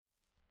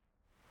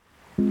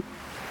Hi,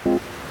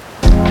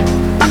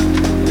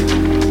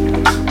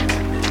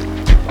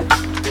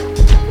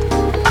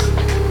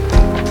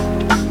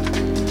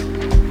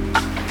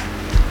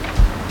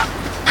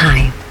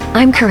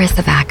 I'm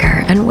Carissa Backer,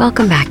 and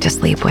welcome back to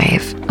Sleep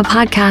Wave, a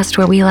podcast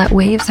where we let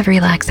waves of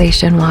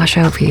relaxation wash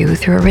over you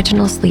through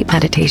original sleep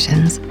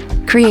meditations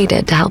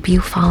created to help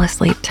you fall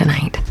asleep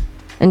tonight.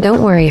 And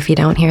don't worry if you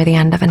don't hear the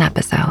end of an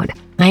episode.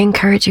 I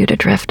encourage you to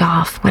drift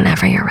off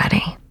whenever you're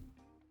ready.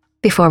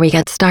 Before we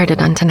get started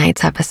on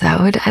tonight's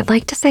episode, I'd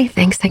like to say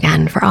thanks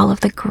again for all of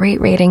the great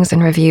ratings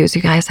and reviews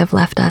you guys have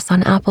left us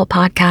on Apple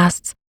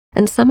Podcasts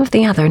and some of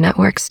the other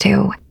networks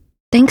too.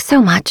 Thanks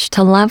so much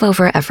to Love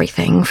Over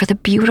Everything for the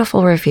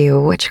beautiful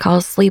review, which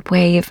calls Sleep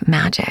Wave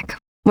magic.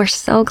 We're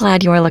so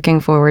glad you are looking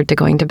forward to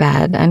going to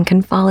bed and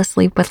can fall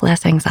asleep with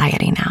less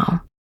anxiety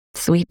now.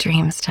 Sweet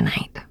dreams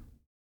tonight.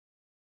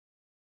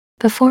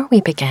 Before we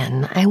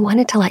begin, I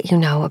wanted to let you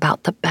know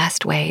about the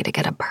best way to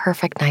get a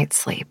perfect night's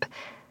sleep.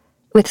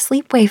 With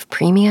Sleep Wave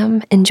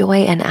Premium, enjoy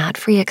an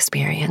ad-free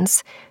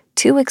experience,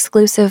 2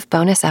 exclusive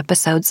bonus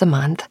episodes a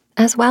month,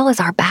 as well as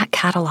our back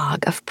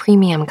catalog of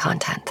premium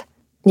content.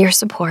 Your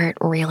support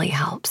really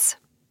helps.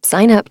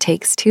 Sign up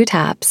takes 2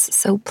 taps,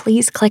 so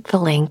please click the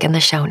link in the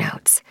show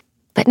notes.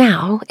 But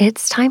now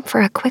it's time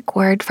for a quick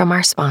word from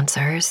our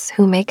sponsors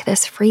who make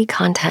this free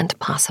content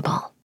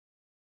possible.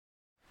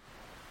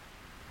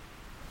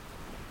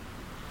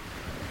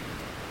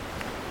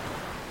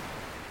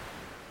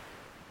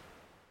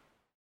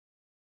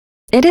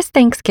 It is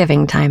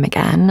Thanksgiving time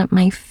again,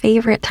 my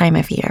favorite time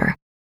of year.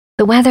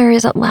 The weather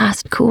is at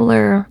last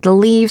cooler, the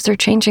leaves are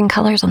changing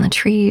colors on the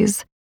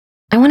trees.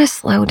 I want to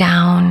slow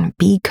down,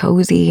 be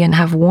cozy, and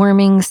have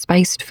warming,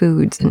 spiced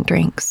foods and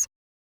drinks.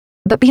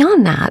 But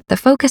beyond that, the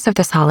focus of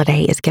this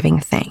holiday is giving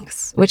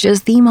thanks, which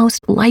is the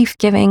most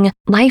life-giving,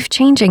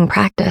 life-changing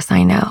practice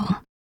I know.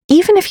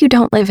 Even if you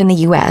don't live in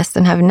the US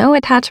and have no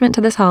attachment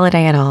to this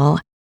holiday at all,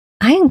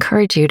 I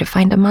encourage you to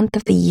find a month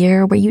of the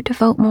year where you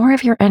devote more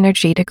of your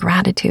energy to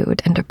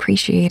gratitude and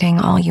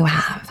appreciating all you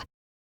have.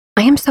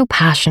 I am so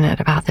passionate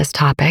about this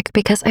topic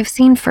because I've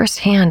seen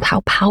firsthand how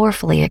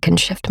powerfully it can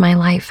shift my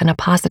life in a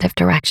positive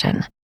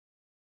direction.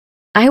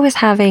 I was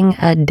having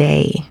a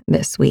day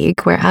this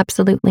week where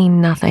absolutely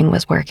nothing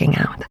was working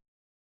out.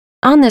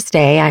 On this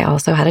day, I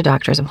also had a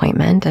doctor's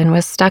appointment and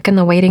was stuck in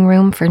the waiting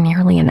room for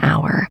nearly an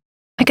hour.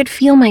 I could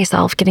feel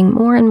myself getting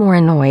more and more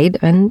annoyed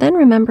and then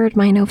remembered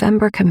my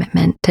November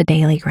commitment to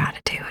daily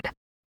gratitude.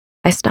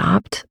 I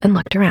stopped and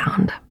looked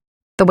around.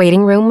 The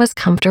waiting room was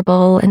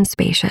comfortable and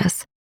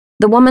spacious.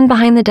 The woman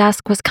behind the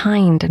desk was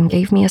kind and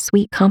gave me a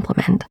sweet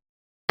compliment.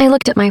 I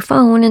looked at my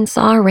phone and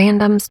saw a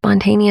random,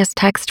 spontaneous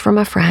text from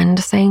a friend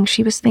saying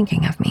she was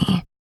thinking of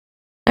me.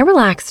 I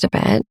relaxed a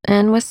bit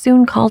and was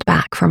soon called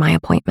back for my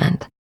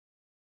appointment.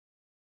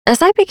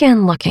 As I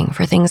began looking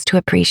for things to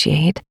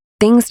appreciate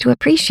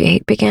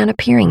began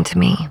appearing to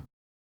me.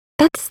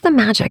 That's the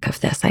magic of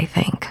this, I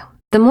think.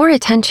 The more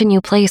attention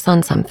you place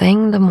on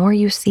something, the more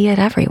you see it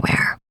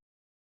everywhere.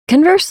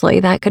 Conversely,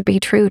 that could be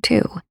true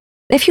too.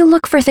 If you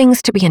look for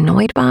things to be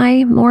annoyed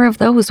by, more of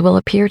those will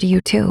appear to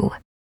you too.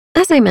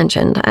 As I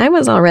mentioned, I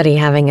was already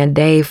having a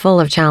day full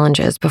of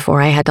challenges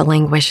before I had to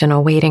languish in a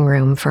waiting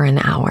room for an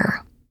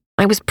hour.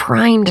 I was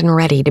primed and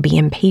ready to be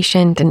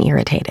impatient and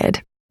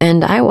irritated,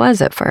 and I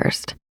was at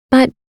first.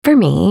 But for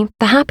me,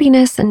 the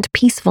happiness and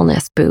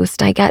peacefulness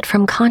boost I get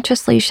from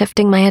consciously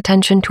shifting my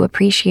attention to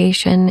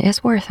appreciation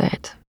is worth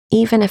it,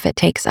 even if it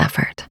takes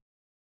effort.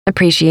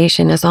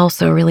 Appreciation is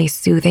also really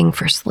soothing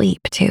for sleep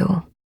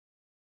too.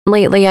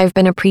 Lately, I've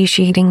been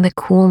appreciating the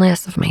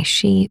coolness of my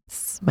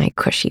sheets, my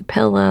cushy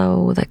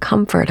pillow, the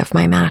comfort of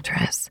my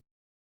mattress.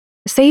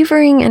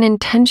 Savoring and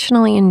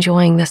intentionally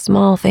enjoying the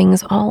small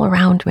things all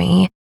around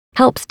me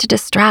helps to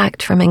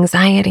distract from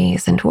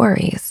anxieties and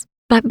worries,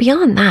 but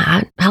beyond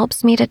that,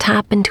 helps me to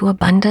tap into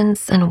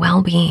abundance and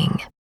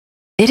well-being.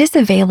 It is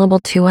available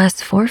to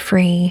us for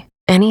free,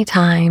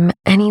 anytime,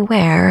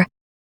 anywhere,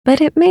 but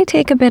it may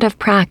take a bit of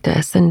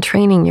practice and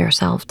training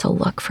yourself to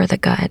look for the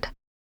good.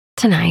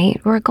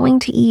 Tonight, we're going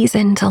to ease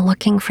into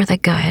looking for the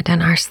good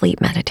in our sleep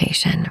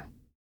meditation.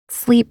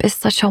 Sleep is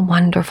such a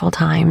wonderful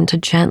time to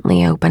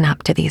gently open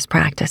up to these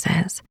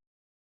practices.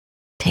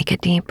 Take a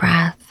deep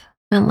breath,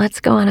 and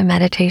let's go on a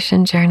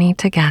meditation journey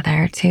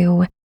together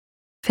to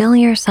Fill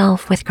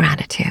Yourself with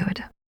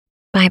Gratitude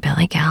by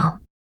Billy Gill.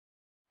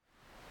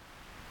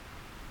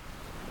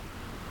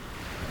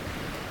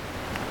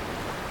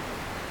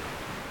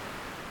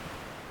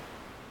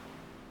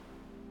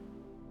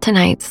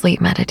 Tonight's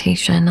sleep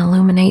meditation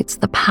illuminates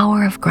the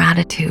power of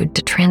gratitude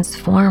to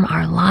transform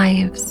our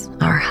lives,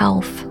 our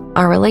health,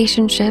 our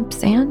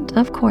relationships, and,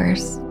 of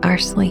course, our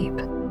sleep.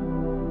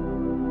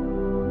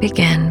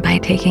 Begin by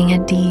taking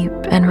a deep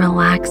and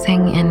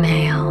relaxing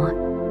inhale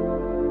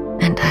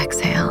and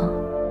exhale.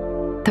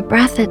 The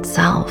breath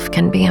itself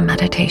can be a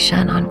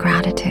meditation on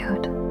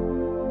gratitude.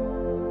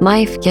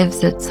 Life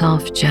gives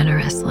itself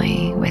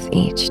generously with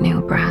each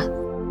new breath.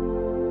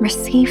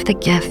 Receive the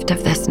gift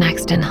of this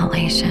next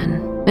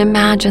inhalation.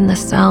 Imagine the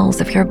cells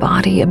of your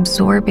body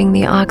absorbing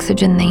the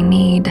oxygen they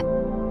need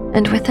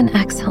And with an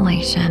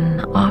exhalation,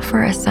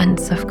 offer a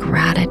sense of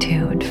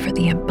gratitude for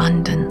the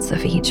abundance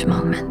of each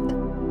moment.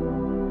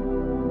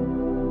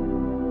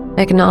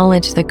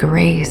 Acknowledge the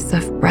grace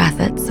of breath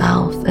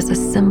itself as a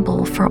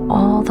symbol for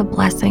all the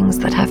blessings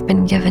that have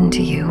been given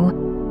to you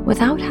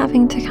without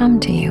having to come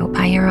to you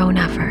by your own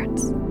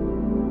efforts.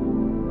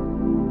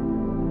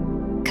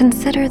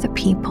 Consider the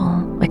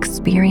people,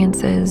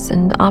 experiences,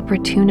 and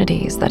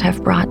opportunities that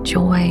have brought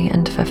joy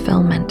and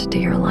fulfillment to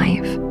your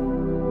life.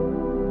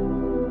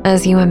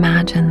 As you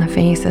imagine the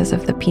faces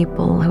of the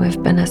people who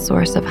have been a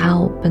source of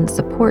help and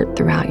support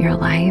throughout your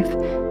life,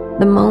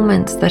 the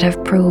moments that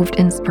have proved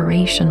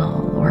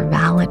inspirational or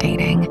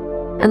validating,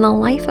 and the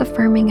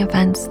life-affirming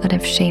events that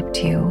have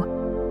shaped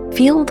you,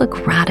 feel the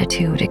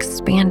gratitude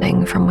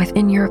expanding from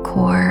within your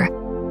core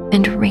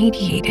and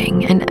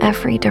radiating in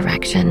every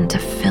direction to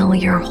fill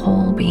your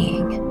whole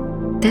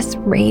being. This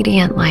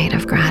radiant light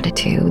of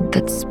gratitude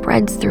that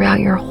spreads throughout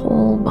your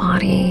whole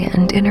body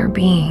and inner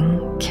being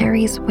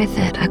carries with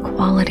it a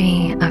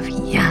quality of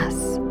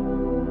yes.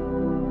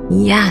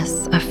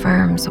 Yes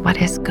affirms what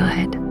is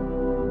good.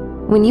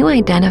 When you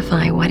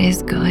identify what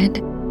is good,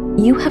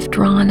 you have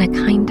drawn a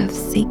kind of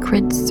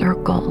sacred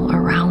circle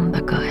around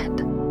the good.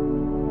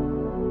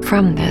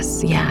 From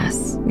this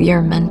yes,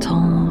 your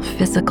mental,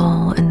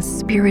 physical, and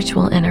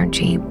spiritual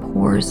energy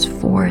pours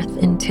forth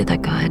into the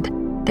good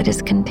that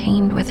is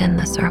contained within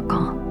the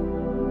circle.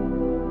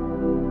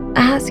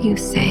 As you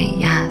say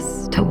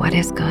yes to what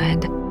is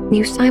good,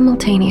 you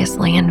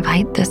simultaneously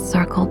invite this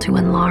circle to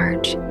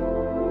enlarge.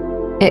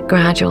 It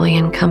gradually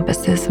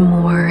encompasses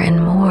more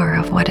and more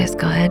of what is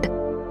good,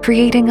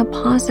 creating a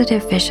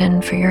positive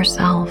vision for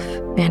yourself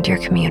and your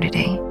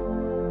community.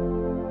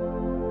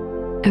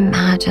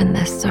 Imagine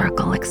this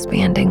circle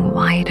expanding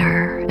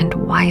wider and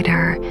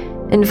wider,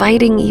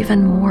 inviting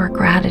even more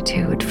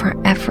gratitude for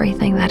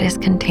everything that is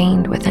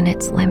contained within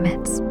its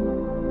limits.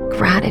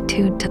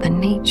 Gratitude to the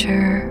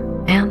nature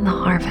and the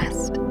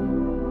harvest.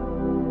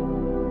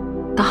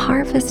 The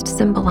harvest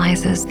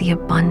symbolizes the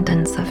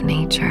abundance of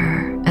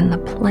nature and the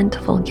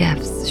plentiful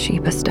gifts she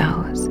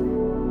bestows.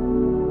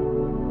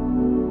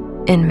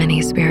 In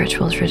many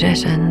spiritual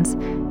traditions,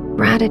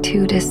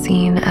 gratitude is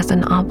seen as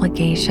an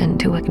obligation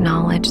to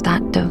acknowledge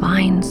that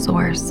divine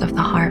source of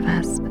the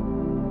harvest.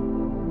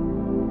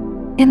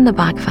 In the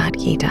Bhagavad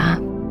Gita,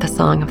 the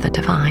Song of the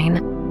Divine,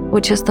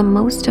 which is the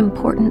most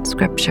important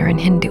scripture in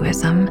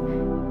Hinduism,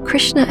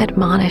 Krishna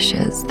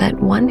admonishes that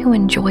one who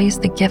enjoys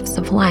the gifts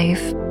of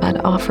life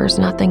but offers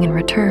nothing in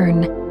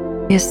return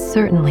is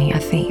certainly a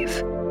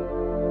thief.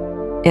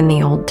 In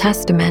the Old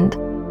Testament,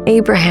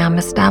 Abraham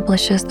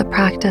establishes the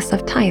practice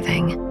of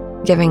tithing,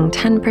 giving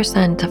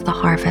 10% of the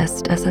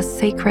harvest as a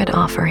sacred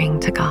offering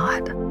to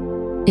God.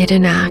 It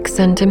enacts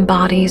and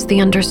embodies the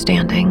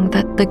understanding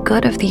that the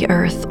good of the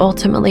earth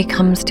ultimately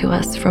comes to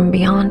us from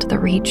beyond the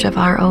reach of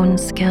our own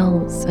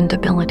skills and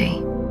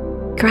ability.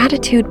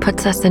 Gratitude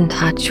puts us in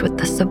touch with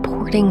the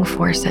supporting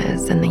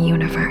forces in the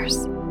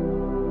universe.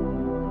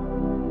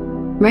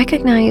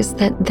 Recognize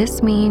that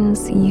this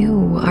means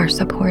you are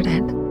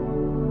supported.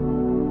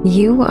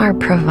 You are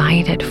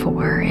provided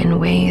for in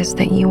ways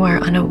that you are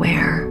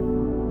unaware.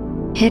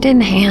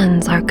 Hidden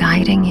hands are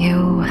guiding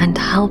you and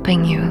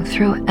helping you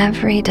through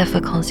every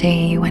difficulty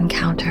you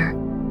encounter.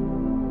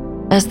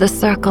 As the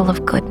circle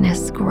of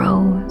goodness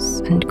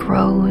grows and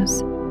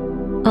grows,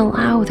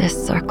 allow this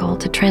circle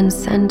to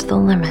transcend the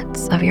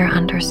limits of your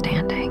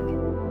understanding.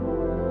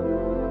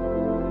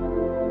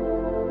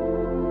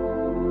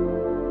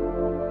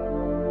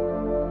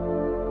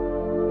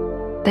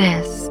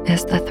 This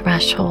is the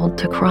threshold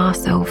to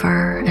cross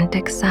over and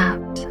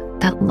accept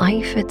that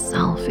life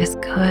itself is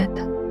good,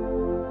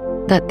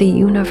 that the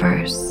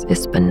universe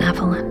is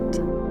benevolent.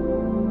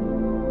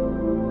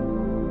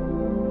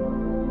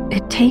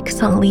 It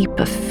takes a leap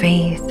of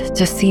faith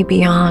to see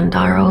beyond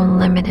our own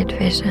limited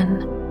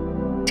vision,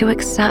 to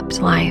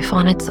accept life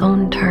on its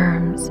own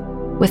terms,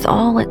 with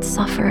all its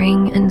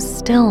suffering, and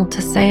still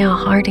to say a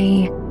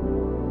hearty,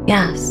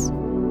 yes,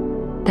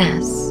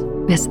 this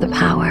is the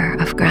power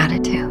of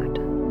gratitude.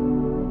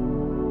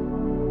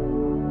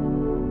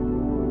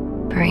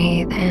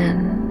 Breathe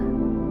in.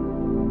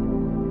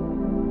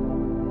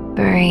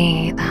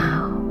 Breathe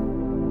out.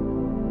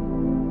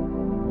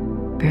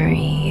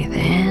 Breathe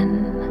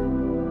in.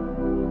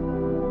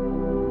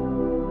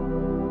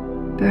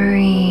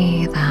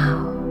 Breathe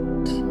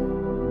out.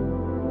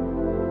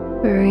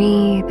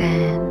 Breathe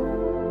in.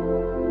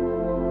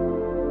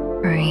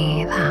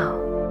 Breathe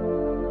out.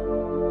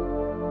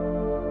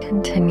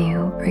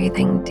 Continue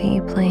breathing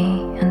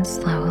deeply and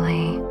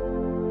slowly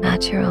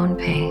at your own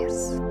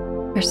pace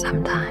for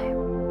some time.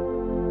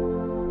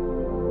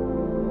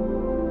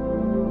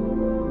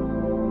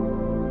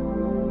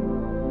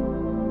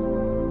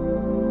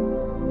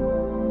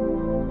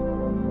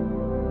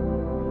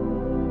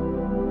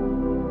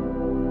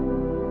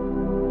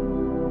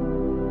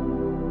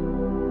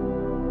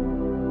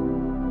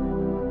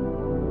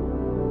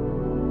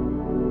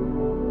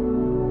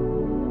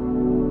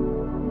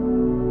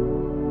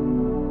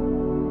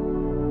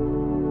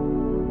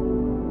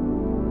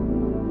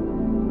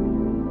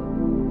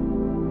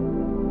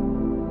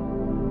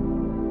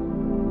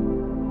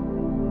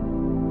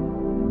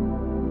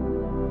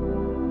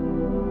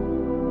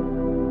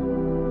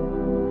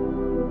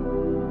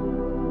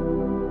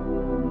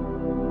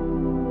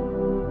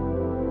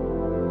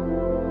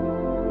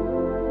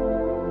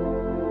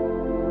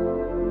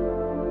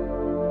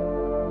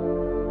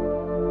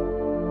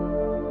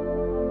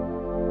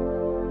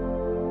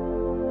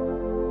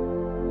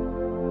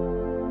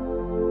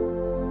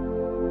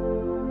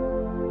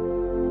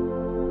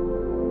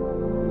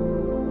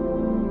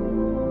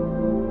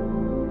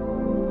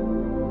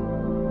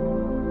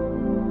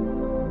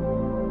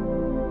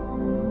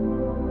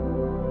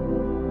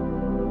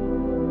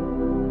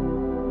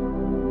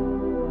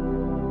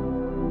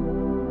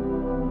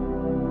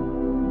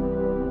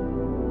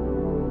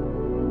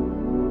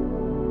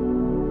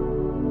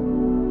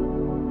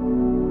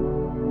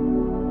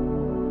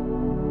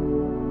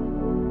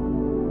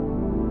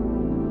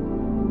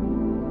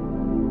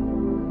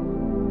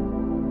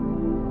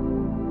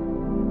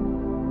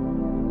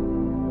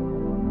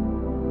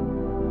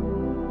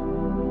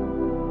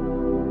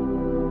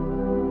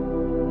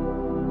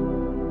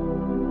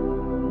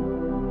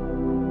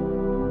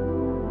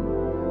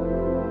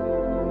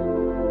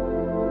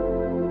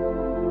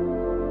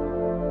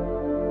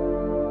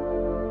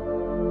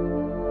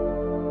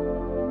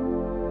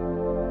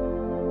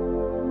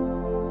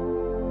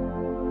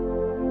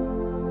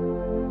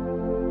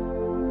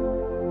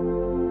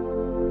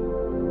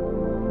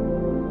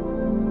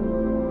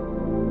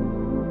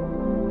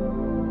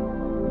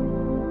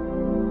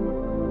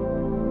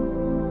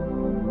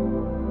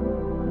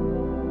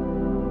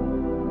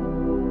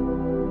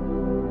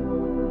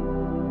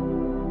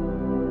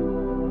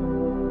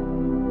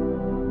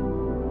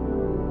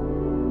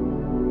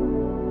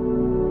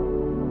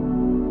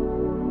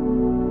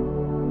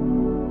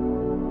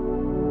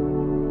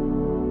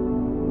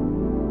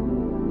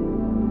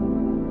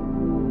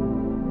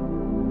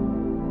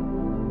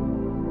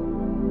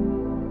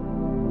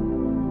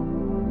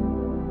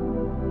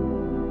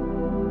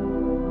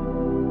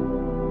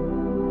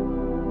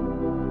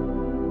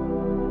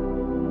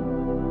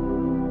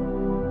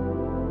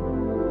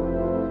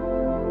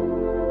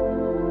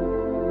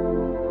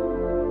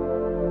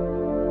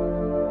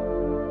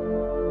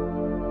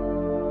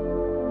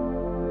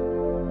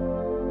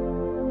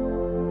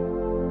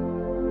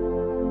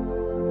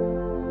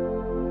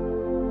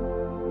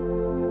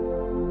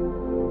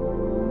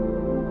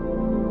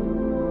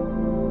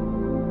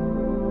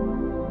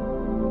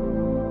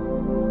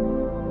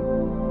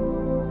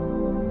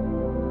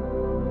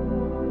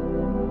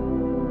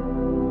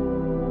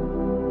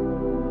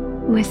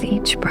 With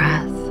each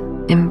breath,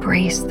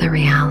 embrace the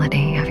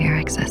reality of your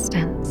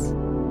existence.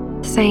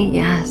 Say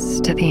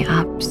yes to the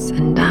ups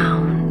and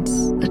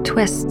downs, the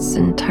twists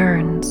and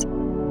turns,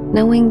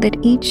 knowing that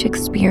each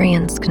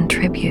experience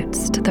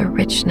contributes to the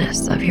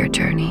richness of your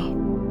journey.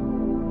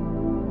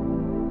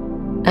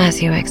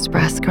 As you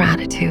express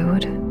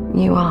gratitude,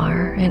 you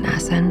are, in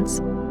essence,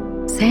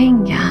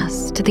 saying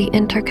yes to the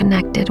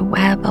interconnected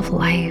web of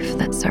life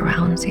that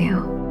surrounds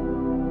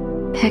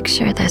you.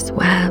 Picture this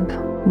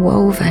web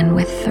woven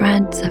with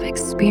threads of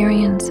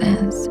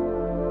experiences,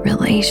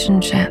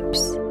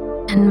 relationships,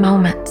 and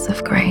moments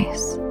of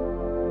grace.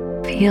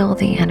 Feel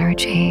the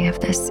energy of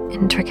this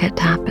intricate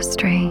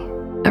tapestry,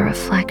 a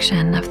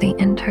reflection of the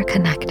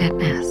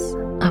interconnectedness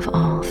of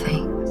all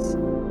things.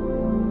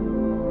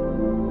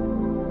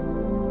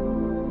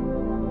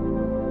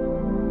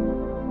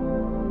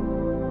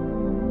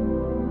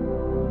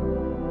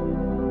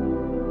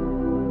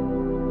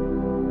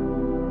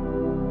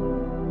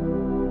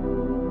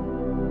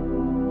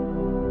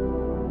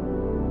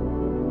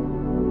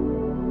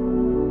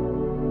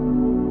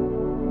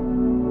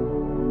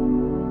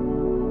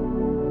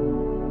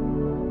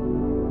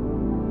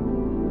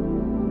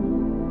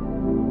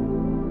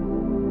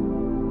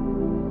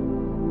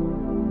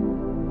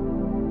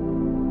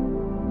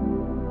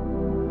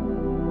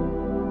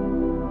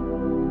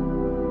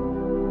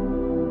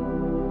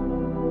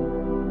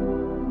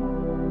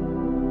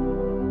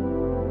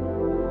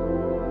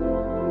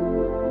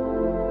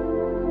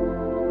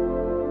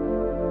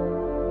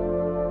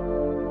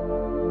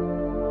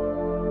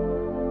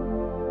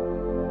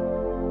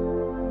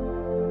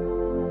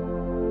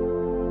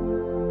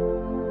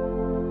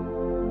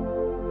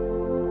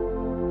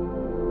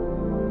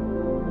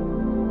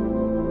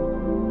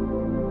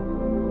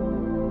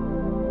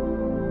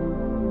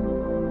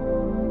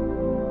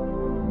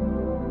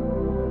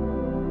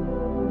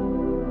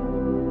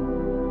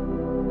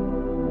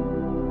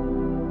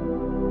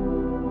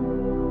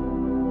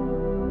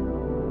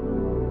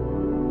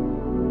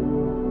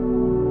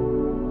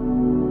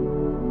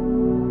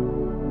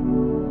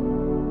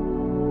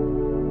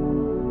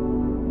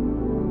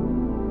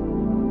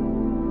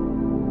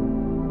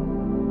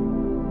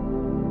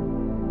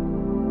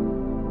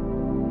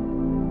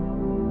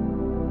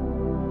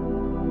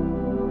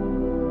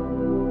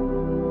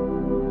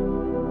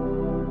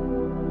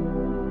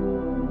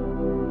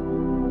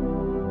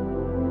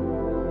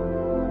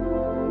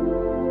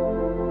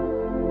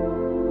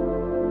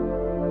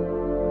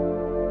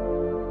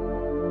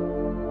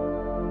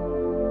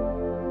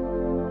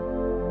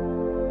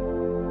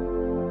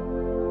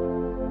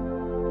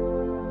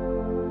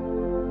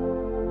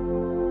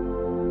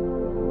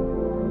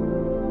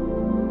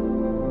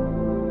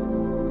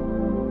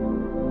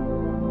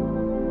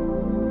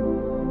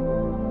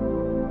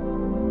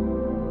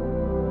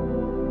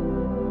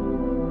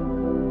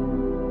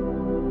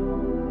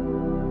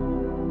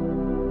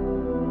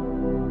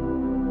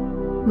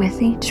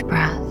 With each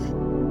breath,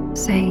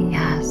 say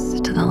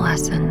yes to the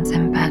lessons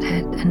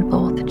embedded in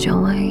both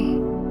joy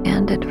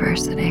and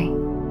adversity.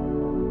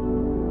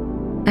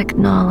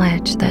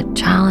 Acknowledge that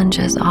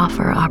challenges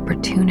offer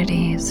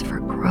opportunities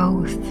for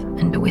growth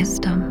and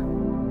wisdom.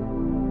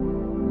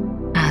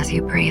 As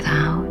you breathe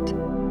out,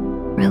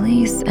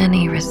 release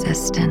any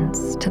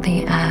resistance to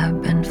the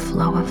ebb and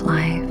flow of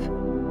life,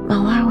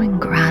 allowing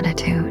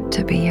gratitude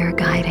to be your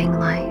guiding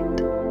light.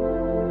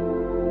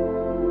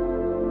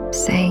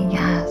 Say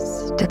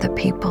yes to the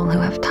people who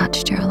have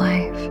touched your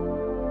life,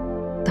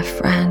 the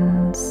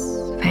friends,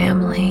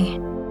 family,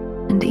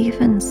 and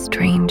even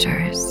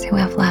strangers who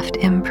have left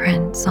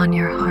imprints on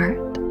your heart.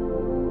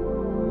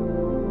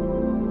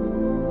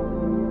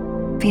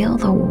 Feel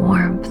the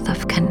warmth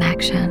of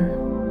connection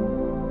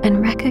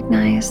and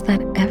recognize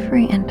that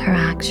every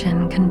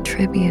interaction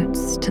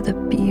contributes to the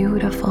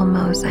beautiful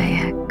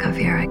mosaic of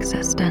your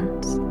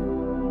existence.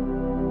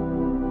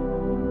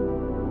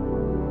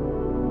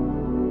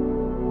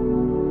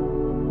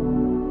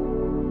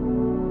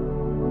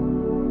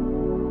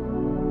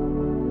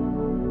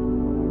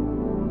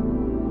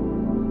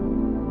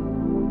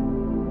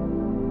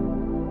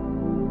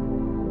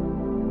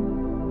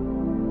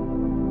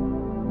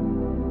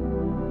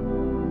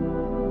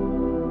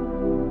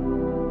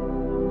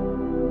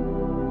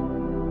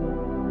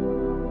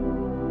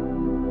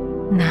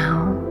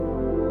 Now,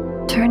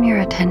 turn your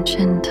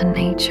attention to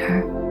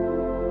nature,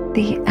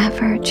 the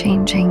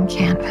ever-changing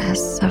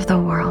canvas of the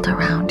world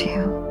around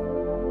you.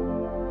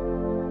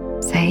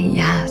 Say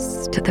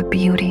yes to the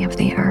beauty of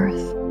the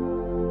earth,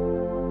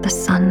 the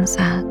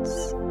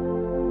sunsets,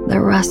 the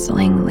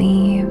rustling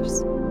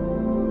leaves,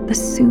 the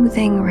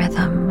soothing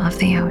rhythm of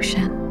the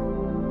ocean.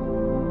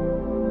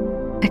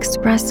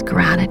 Express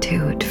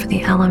gratitude for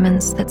the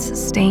elements that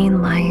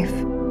sustain life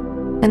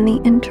and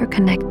the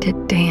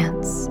interconnected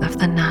dance of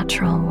the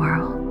natural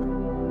world.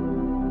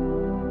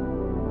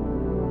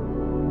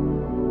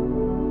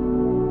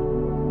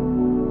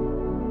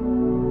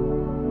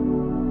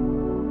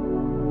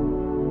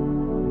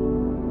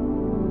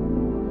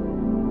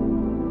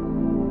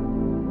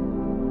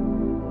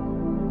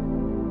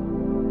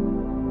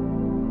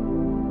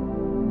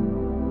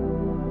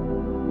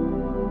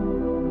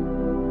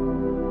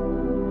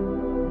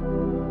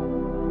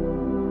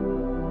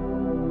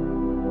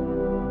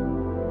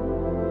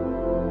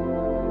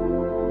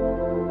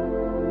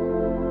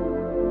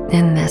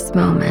 In this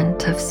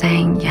moment of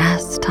saying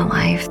yes to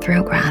life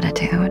through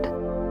gratitude,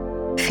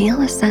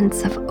 feel a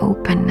sense of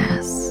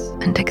openness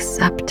and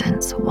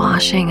acceptance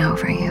washing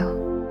over you.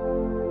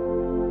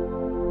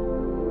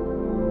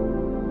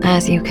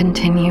 As you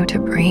continue to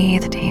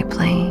breathe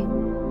deeply,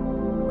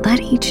 let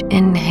each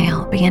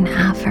inhale be an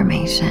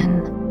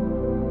affirmation,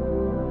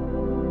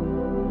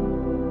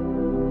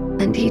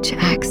 and each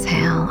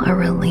exhale a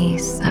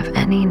release of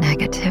any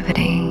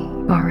negativity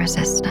or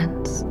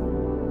resistance.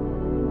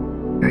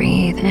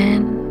 Breathe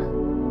in,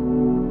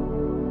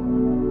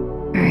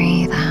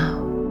 breathe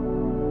out,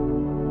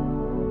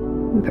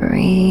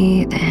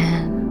 breathe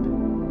in,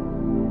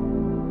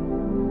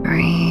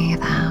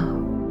 breathe out,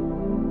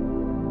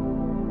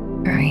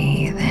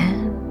 breathe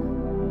in,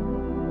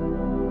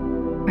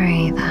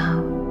 breathe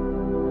out.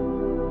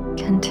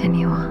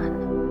 Continue on.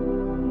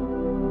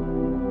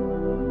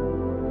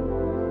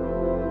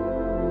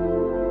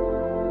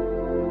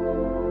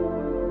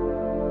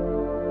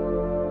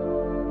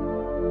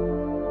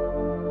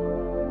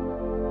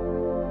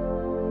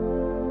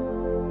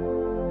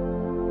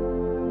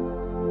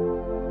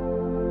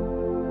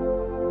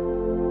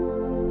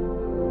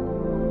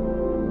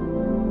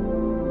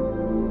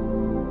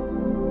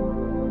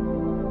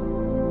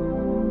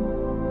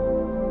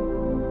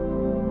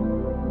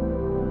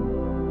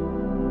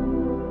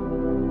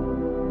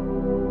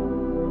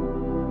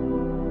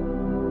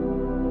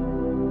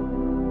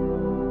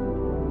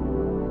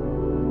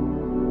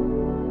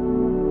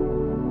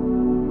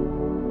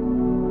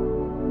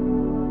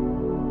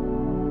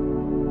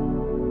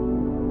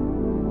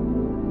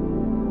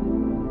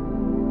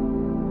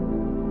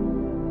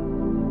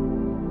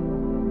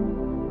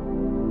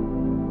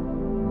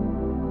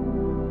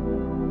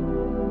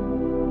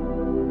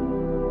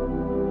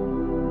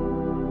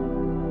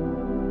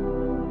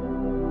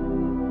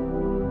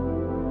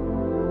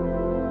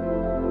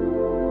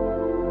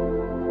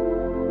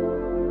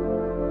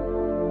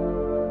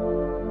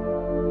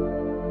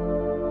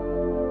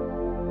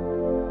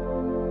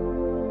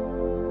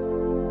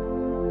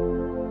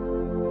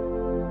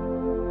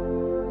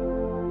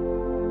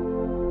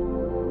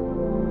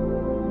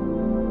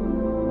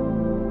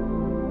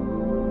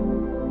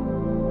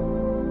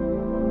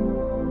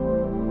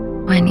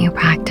 When you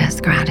practice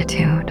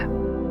gratitude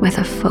with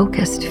a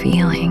focused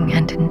feeling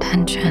and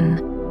intention,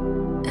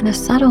 in a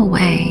subtle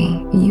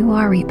way, you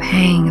are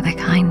repaying the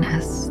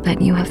kindness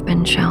that you have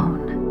been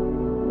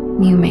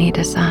shown. You may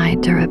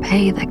decide to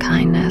repay the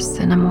kindness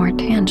in a more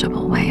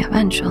tangible way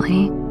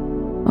eventually,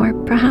 or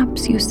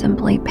perhaps you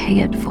simply pay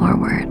it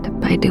forward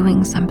by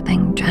doing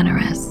something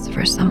generous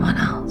for someone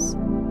else.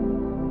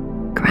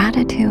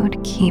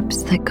 Gratitude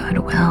keeps the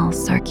goodwill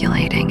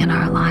circulating in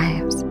our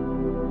lives,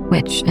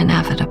 which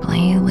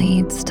inevitably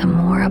leads to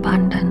more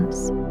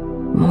abundance,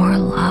 more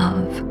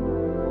love,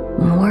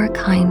 more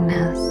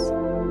kindness,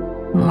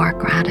 more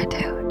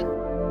gratitude.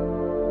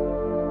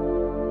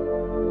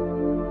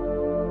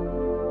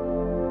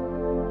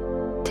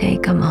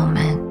 Take a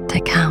moment to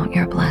count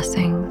your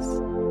blessings.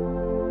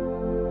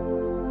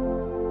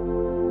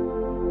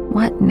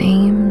 What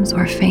names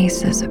or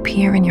faces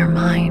appear in your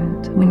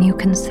mind when you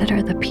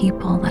consider the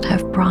people that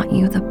have brought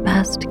you the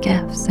best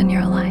gifts in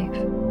your life?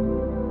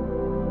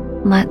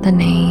 Let the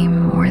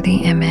name or the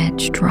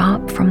image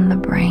drop from the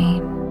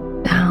brain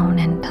down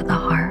into the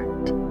heart.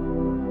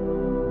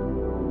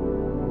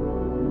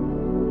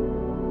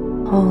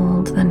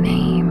 Hold the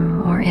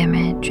name or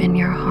image in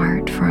your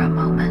heart for a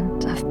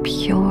moment of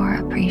pure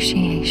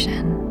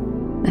appreciation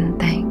and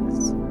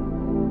thanks.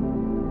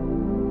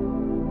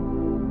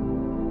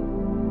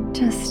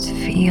 Just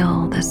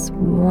feel this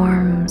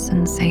warm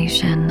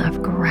sensation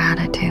of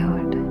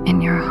gratitude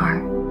in your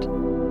heart.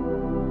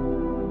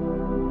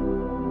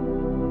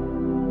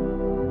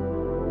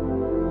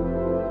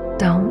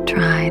 Don't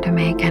try to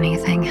make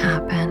anything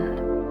happen.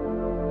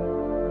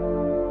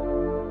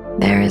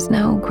 There is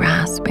no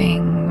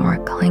grasping or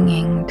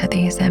clinging to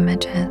these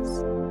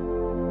images.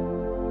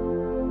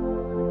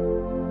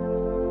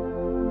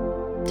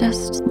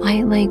 Just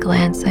lightly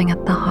glancing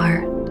at the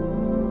heart,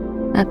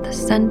 at the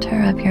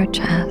center of your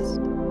chest,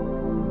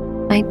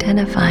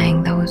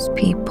 identifying those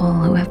people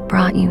who have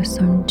brought you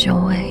some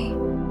joy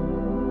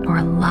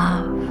or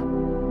love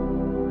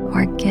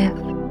or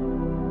gift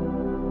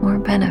or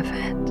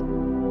benefit.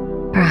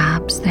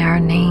 Perhaps there are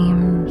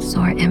names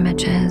or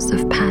images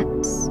of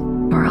pets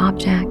or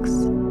objects.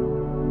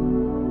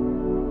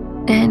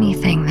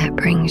 Anything that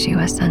brings you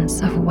a sense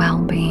of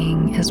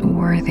well-being is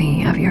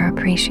worthy of your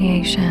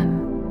appreciation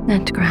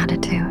and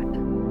gratitude.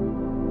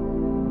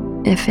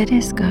 If it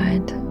is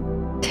good,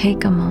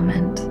 take a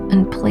moment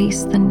and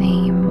place the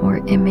name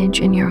or image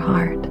in your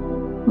heart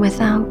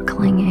without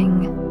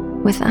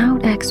clinging,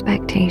 without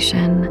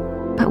expectation,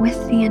 but with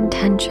the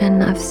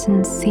intention of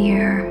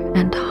sincere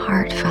and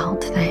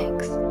heartfelt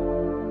thanks.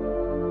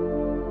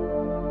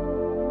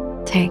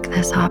 Take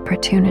this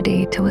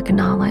opportunity to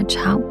acknowledge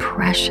how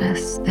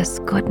precious this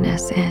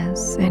goodness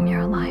is in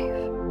your life.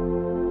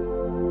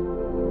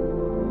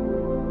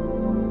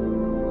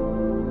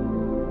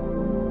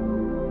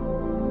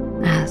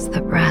 As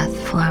the breath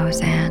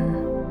flows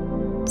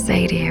in,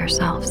 say to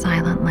yourself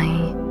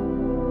silently,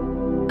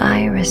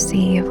 I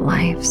receive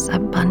life's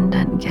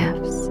abundant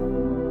gifts.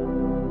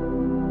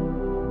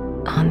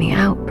 On the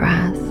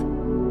out-breath,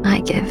 I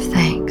give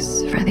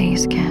thanks for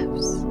these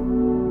gifts.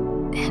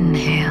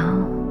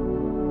 Inhale,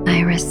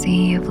 I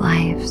receive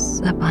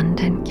life's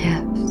abundant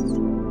gifts.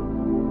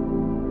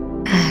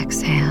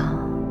 Exhale,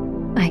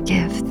 I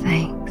give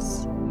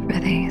thanks for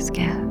these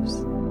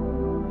gifts.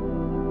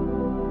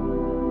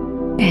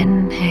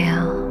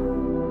 Inhale,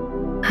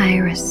 I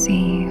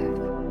receive.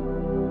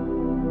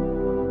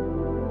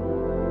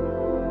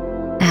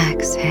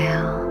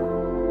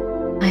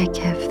 Exhale, I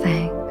give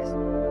thanks.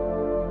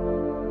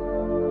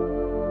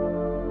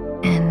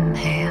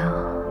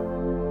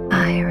 Inhale,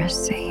 I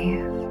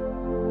receive.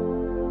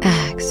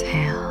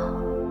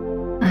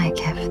 Exhale, I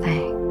give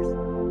thanks.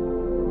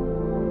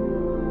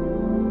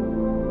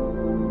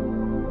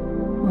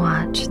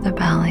 Watch the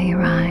belly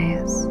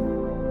rise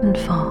and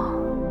fall.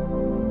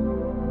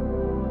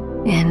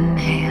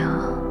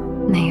 Inhale,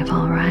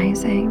 navel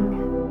rising.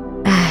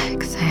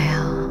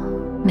 Exhale,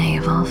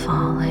 navel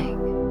falling.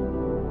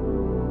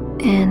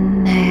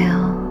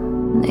 Inhale,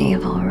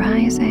 navel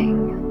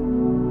rising.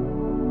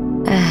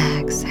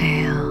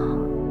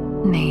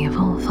 Exhale,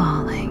 navel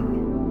falling.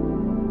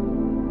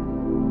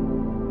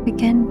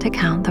 Begin to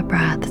count the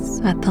breaths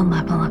at the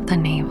level of the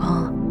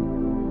navel,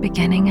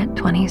 beginning at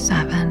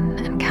 27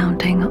 and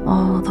counting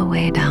all the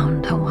way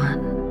down to 1.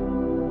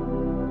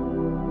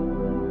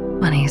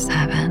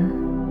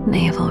 27,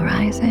 navel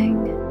rising.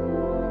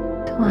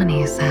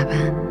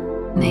 27,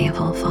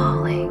 navel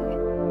falling.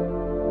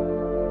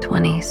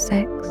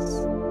 26,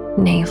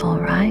 navel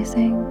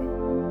rising.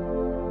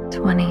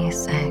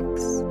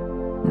 26,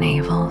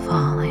 navel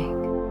falling.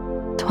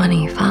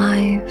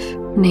 25,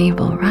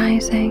 navel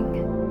rising.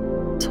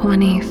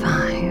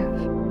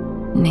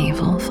 25,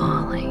 navel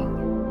falling.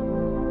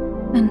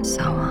 And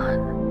so on,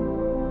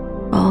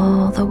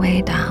 all the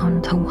way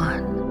down to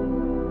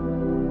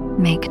 1.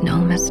 Make no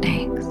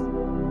mistakes.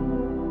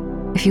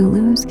 If you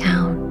lose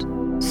count,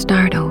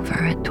 start over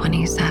at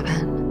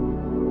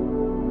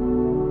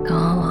 27. Go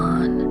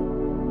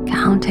on,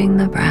 counting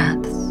the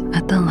breaths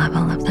at the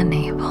level of the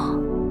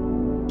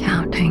navel,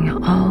 counting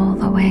all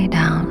the way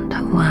down to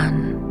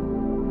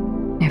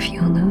 1. If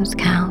you lose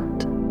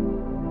count,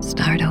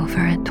 start over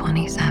at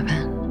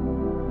 27.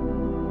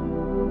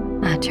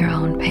 At your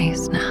own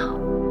pace now.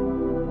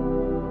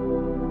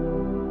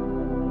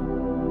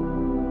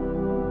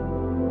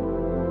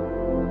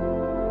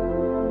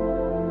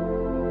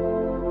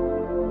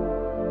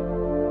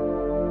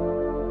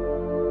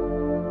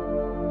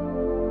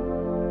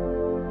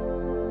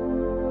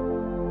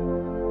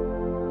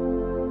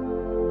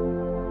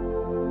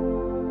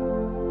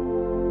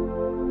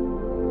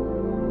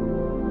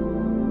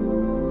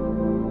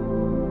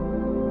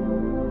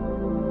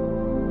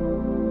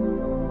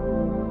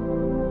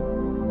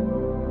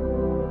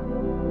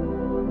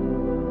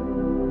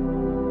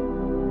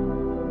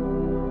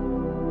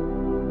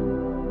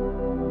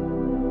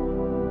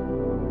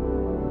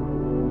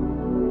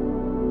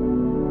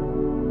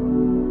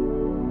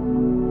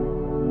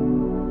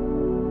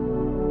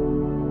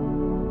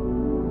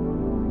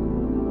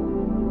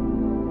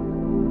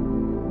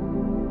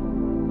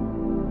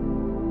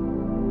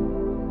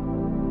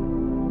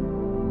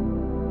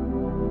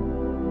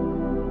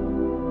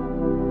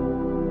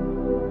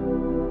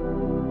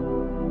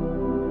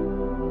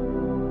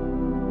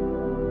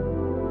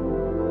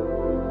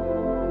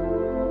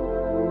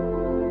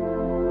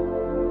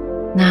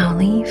 Now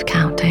leave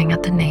counting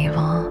at the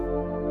navel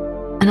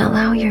and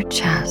allow your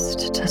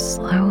chest to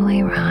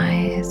slowly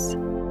rise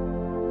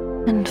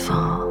and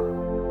fall.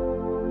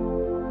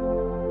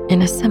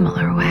 In a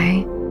similar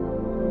way,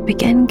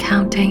 begin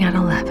counting at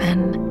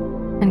 11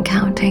 and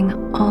counting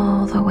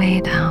all the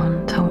way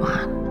down to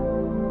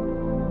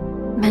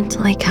 1.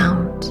 Mentally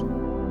count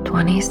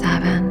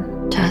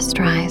 27, chest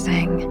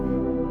rising.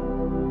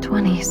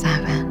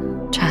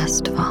 27,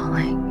 chest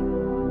falling.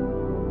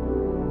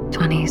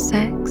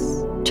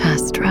 26,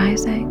 chest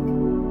rising.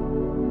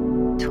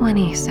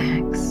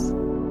 26,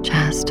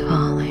 chest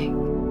falling.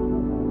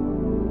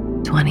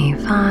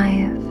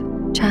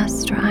 25,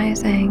 chest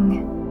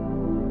rising.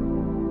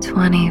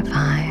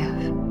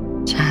 25,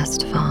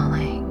 chest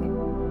falling.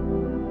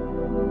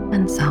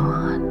 And so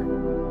on.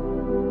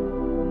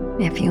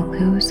 If you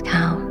lose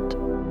count,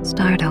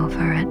 start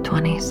over at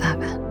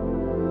 27.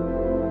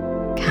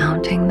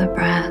 Counting the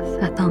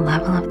breath at the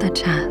level of the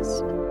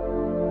chest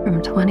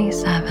from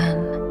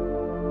 27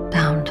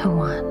 down to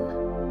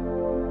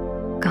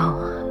 1. Go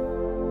on.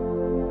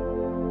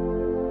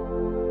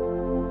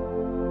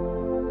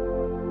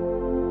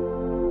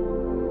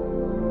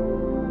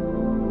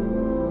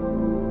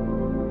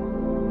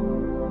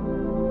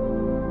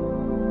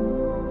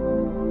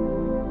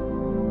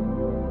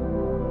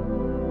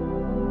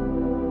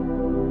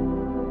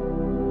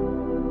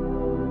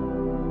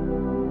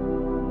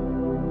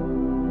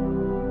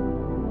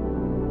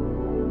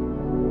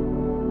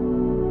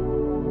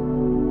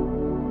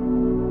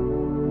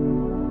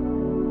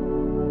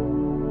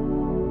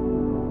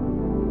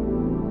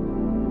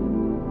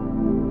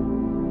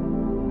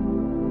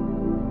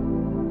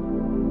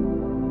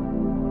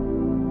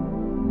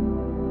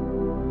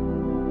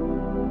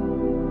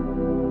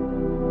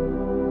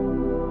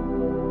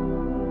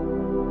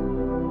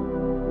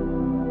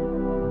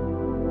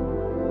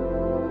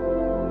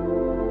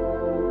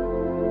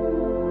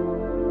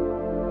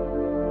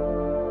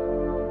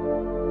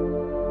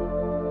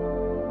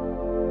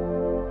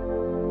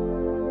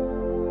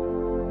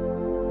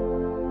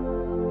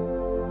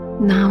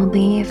 Now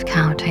leave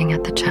counting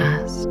at the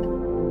chest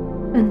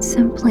and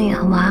simply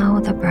allow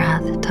the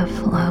breath to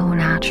flow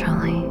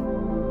naturally.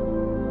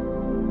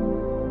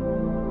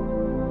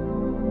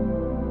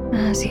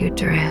 As you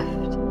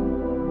drift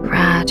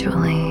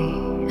gradually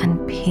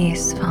and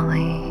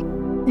peacefully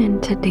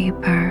into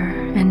deeper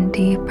and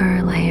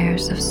deeper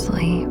layers of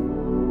sleep,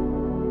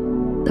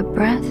 the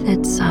breath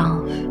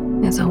itself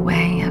is a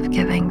way of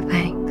giving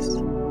thanks.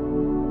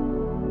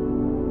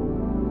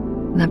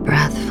 The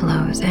breath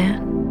flows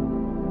in.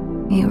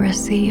 You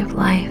receive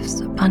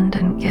life's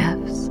abundant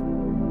gifts.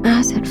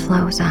 As it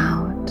flows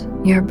out,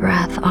 your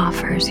breath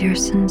offers your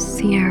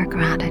sincere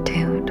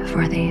gratitude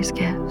for these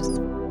gifts.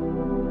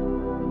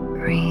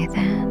 Breathe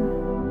in.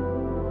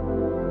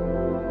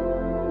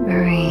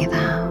 Breathe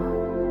out.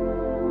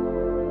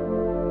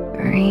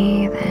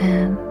 Breathe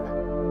in.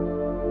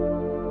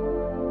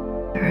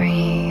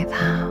 Breathe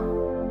out.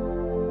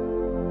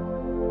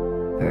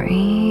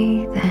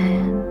 Breathe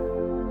in.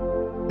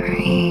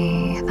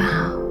 Breathe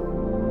out.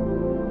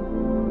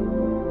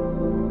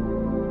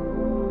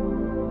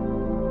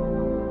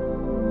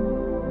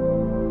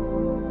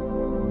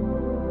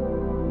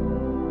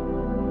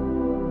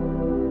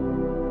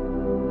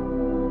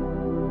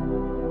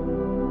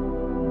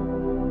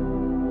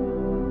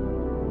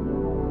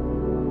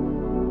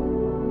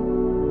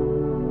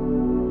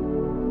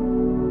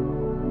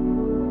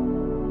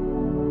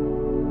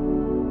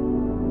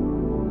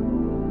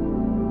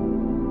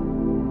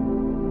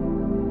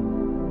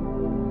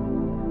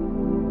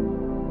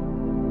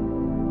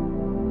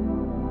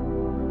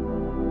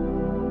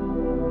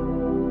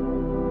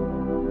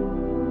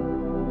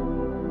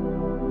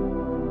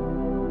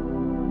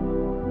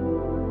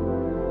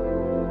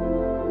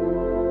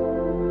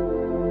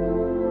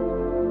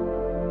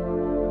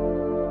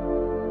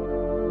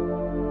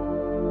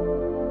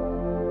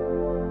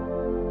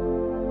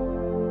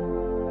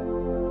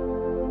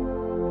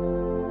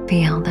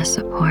 Feel the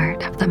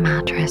support of the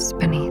mattress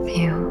beneath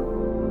you.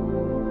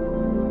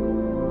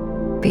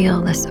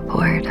 Feel the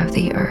support of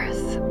the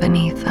earth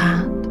beneath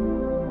that.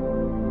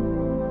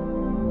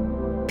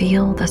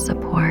 Feel the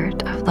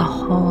support of the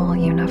whole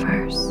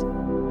universe.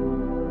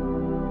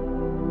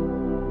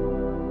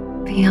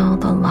 Feel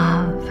the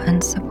love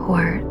and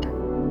support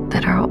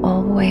that are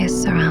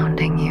always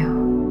surrounding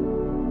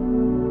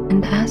you.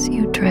 And as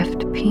you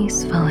drift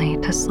peacefully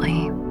to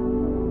sleep,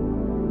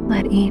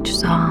 let each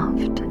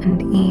soft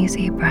and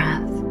easy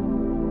breath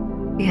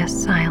be a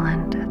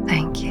silent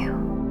thank you.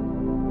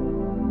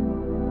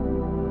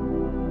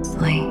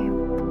 Sleep,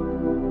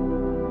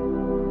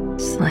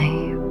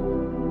 sleep.